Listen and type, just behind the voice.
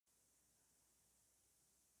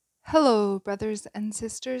Hello, brothers and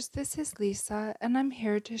sisters. This is Lisa, and I'm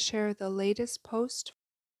here to share the latest post.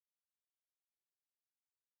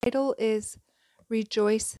 The title is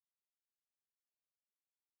Rejoice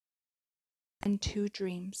and Two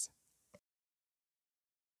Dreams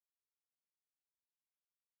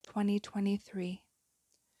 2023.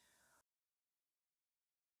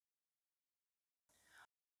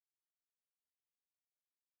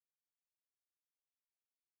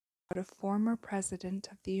 About a former president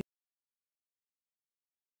of the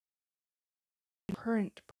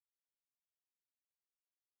current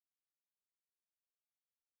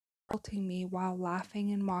insulting me while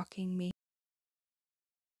laughing and mocking me.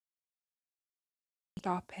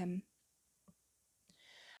 Stop him.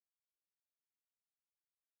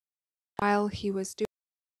 While he was doing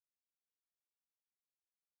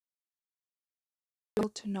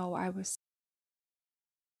to know I was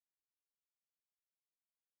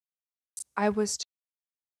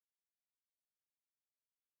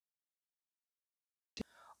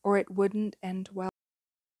or it wouldn't end well.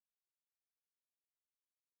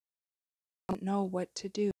 I don't know what to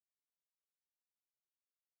do.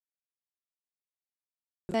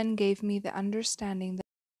 Then gave me the understanding that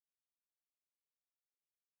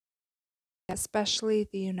especially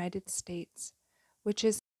the United States, which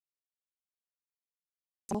is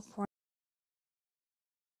for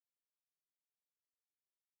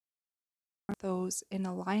those in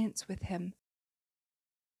alliance with him,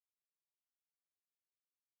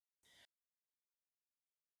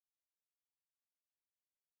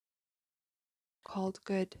 called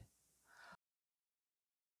good.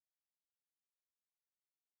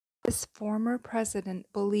 This former president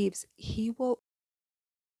believes he will,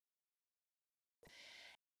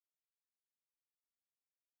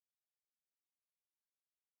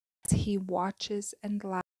 as he watches and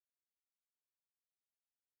laughs,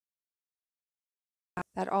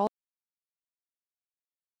 that all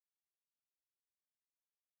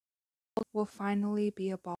will finally be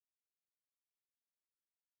abolished.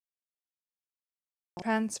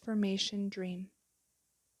 Transformation Dream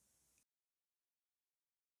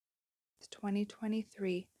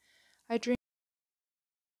 2023. I dreamed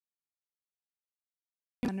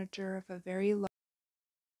manager of a very large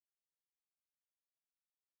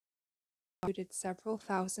included several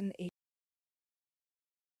thousand acre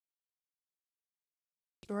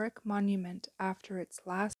historic monument after its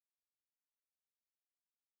last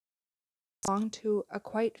belonged to a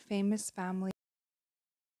quite famous family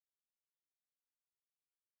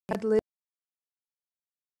had lived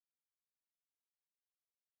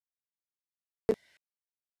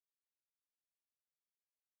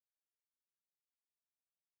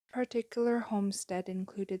particular homestead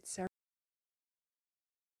included several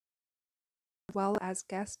as well as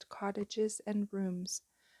guest cottages and rooms,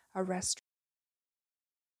 a restaurant,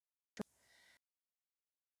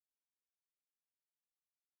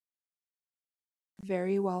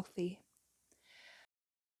 very wealthy.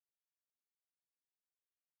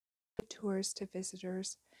 Tours to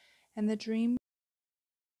visitors, and the dream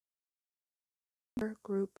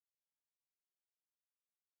group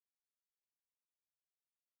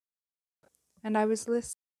and I was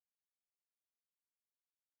listening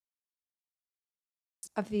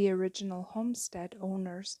of the original homestead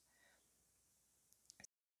owners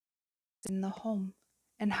in the home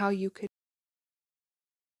and how you could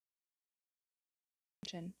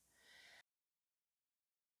imagine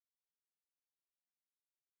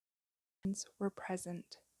were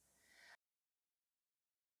present.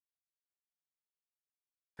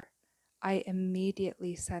 I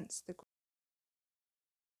immediately sensed the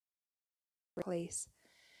place.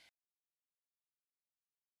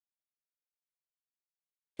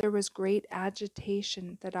 There was great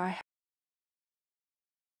agitation that I had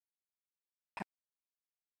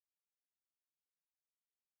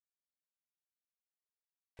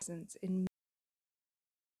presence in me.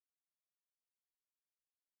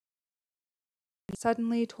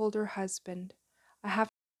 Suddenly told her husband, I have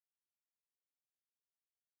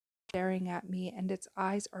staring at me and its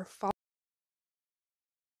eyes are following.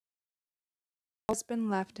 Husband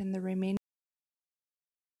left in the remaining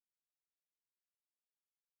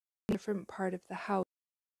different part of the house.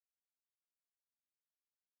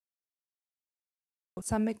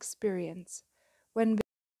 Some experience when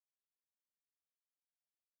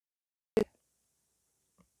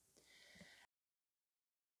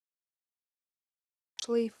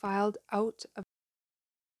actually filed out of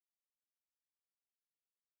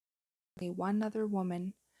one other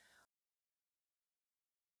woman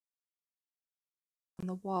on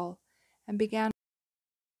the wall and began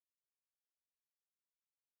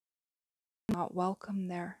not welcome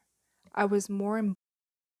there. I was more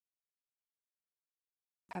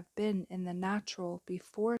have been in the natural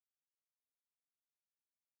before.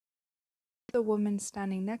 The woman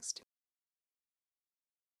standing next to me,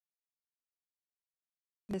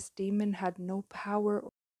 this demon had no power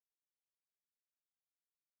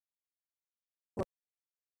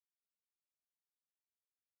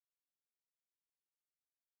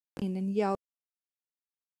and yelled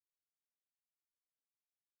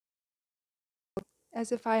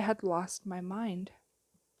as if I had lost my mind.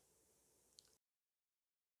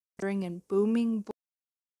 And booming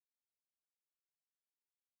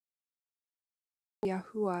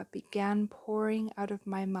Yahuwah began pouring out of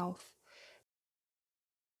my mouth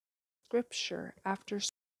scripture after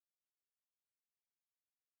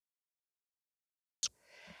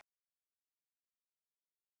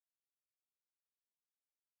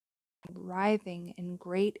writhing in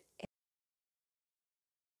great anger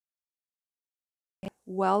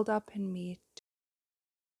welled up in me,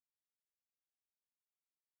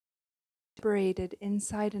 liberated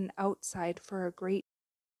inside and outside for a great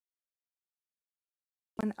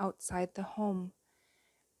one outside the home.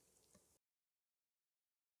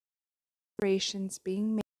 Operations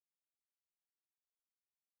being made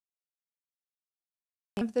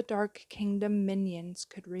of the Dark Kingdom minions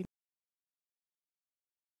could remain.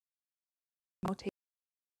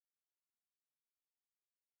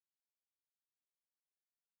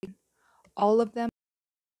 All of them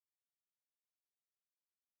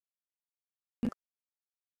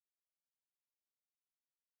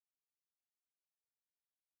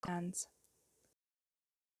hands.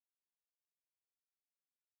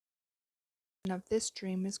 Of this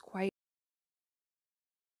dream is quite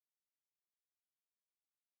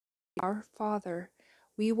our Father.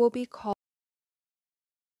 We will be called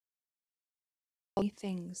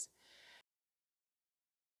things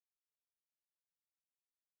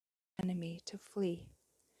enemy to flee.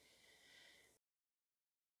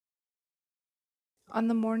 On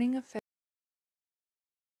the morning of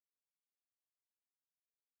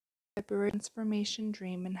February transformation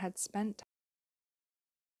dream and had spent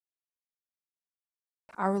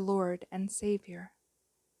our Lord and Savior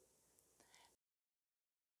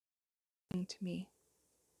to me.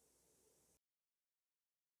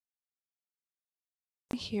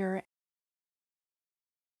 Here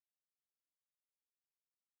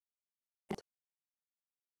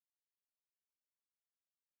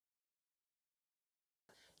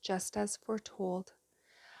just as foretold,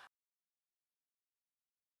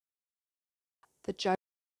 the judge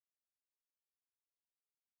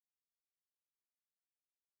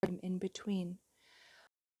in between.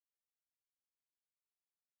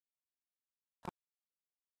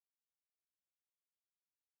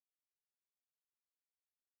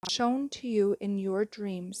 Shown to you in your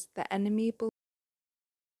dreams, the enemy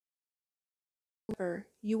believer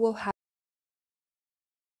you will have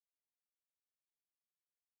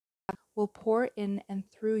will pour in and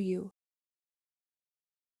through you.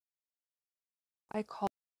 I call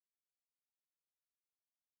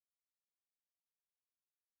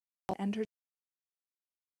enter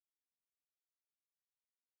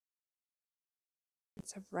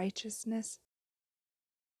of righteousness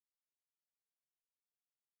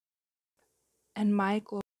and my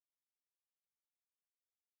glory.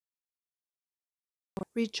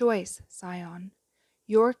 Rejoice, Zion,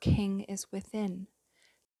 your King is within.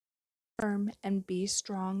 Firm and be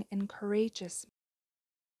strong and courageous.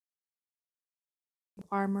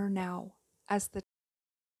 Armor now, as the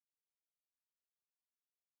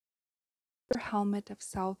helmet of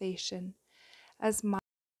salvation, as my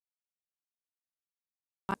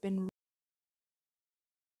been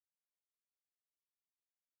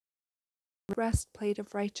breastplate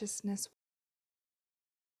of righteousness,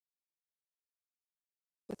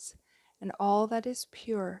 and all that is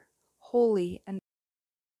pure, holy, and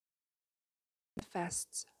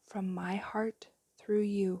manifests from my heart through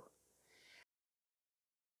you.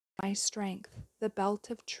 My strength, the belt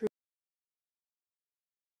of truth,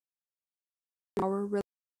 our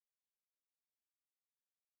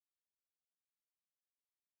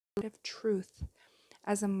of truth,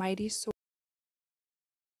 as a mighty sword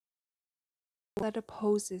that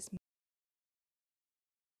opposes me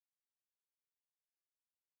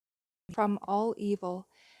from all evil,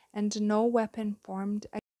 and no weapon formed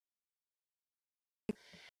against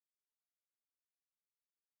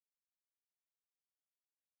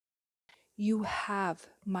you have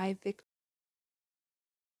my victory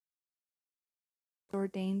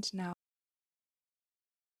ordained now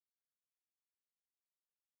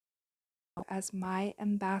as my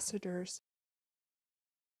ambassadors.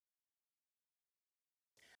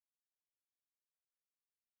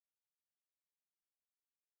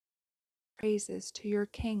 praises to your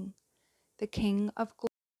King, the King of glory.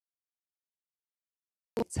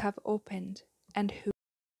 The gates have opened, and who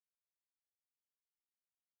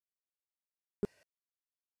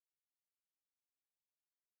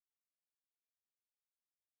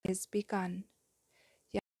is begun?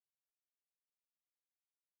 Yes,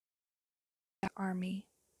 the army.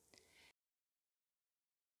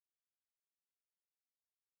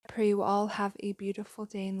 I pray you all have a beautiful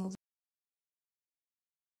day in the Lord,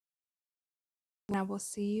 and I will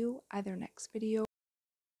see you either next video